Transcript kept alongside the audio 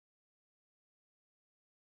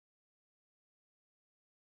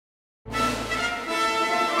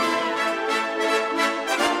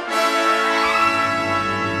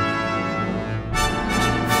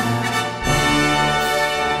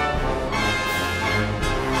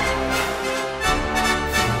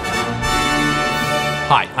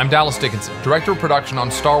I'm Dallas Dickinson, Director of Production on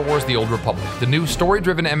Star Wars The Old Republic, the new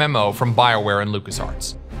story-driven MMO from BioWare and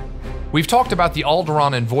LucasArts. We've talked about the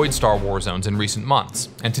Alderaan and Void Star warzones in recent months,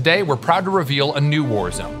 and today we're proud to reveal a new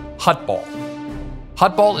warzone, Huttball.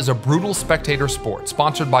 Huttball is a brutal spectator sport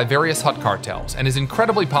sponsored by various Hutt cartels and is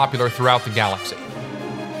incredibly popular throughout the galaxy.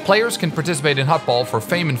 Players can participate in Huttball for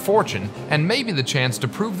fame and fortune, and maybe the chance to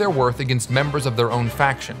prove their worth against members of their own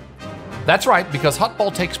faction. That's right, because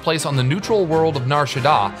Huttball takes place on the neutral world of Nar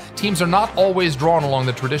Shaddaa, teams are not always drawn along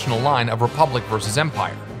the traditional line of Republic versus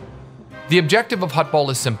Empire. The objective of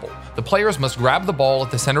Huttball is simple. The players must grab the ball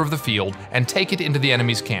at the center of the field and take it into the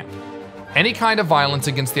enemy's camp. Any kind of violence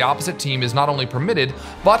against the opposite team is not only permitted,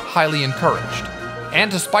 but highly encouraged.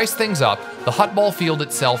 And to spice things up, the Huttball field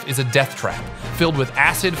itself is a death trap, filled with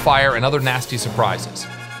acid, fire, and other nasty surprises.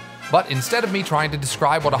 But instead of me trying to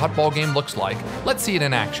describe what a Huttball game looks like, let's see it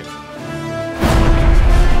in action.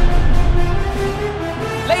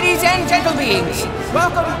 Ladies and gentle beings,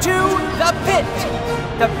 welcome to The Pit.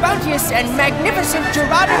 The bounteous and magnificent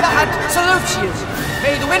Gerard the Hutt salutes you.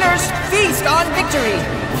 May the winners feast on victory.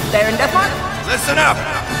 There in Deathmark? Listen up!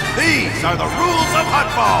 These are the rules of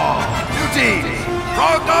Huttball. 2 teams,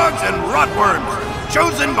 Frog Dogs and Rotworms,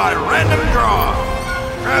 chosen by random draw.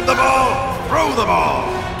 Grab the ball, throw the ball.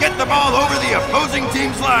 Get the ball over the opposing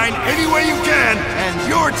team's line any way you can, and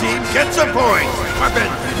your team gets a point.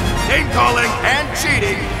 Weapons, name calling, and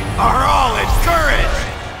cheating are all encouraged.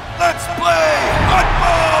 Let's play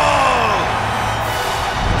Huttball!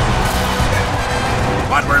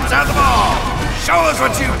 Rotworms have the ball. Show us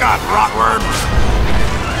what you've got, Rotworms.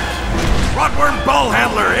 Rotworm ball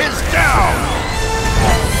handler is down.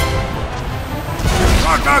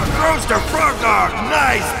 Frog Dog throws to Frog Dog.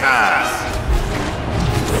 Nice pass.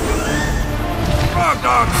 Frog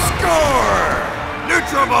Dog score.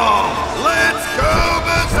 Neutral ball. Let's go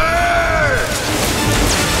berserk.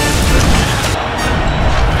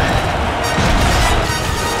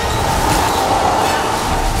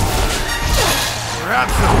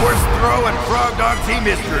 Perhaps the worst throw in Frog Dog team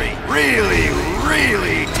history. Really,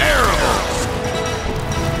 really terrible.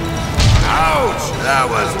 Ouch! That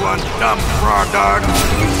was one dumb Frog Dog.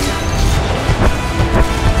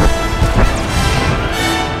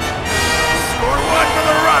 Score 1 for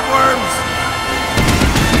the Rotworms.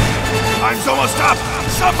 Time's almost up.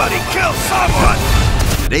 Somebody kill someone.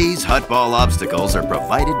 Today's Huttball obstacles are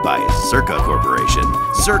provided by Circa Corporation.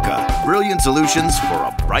 Circa, brilliant solutions for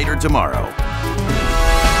a brighter tomorrow.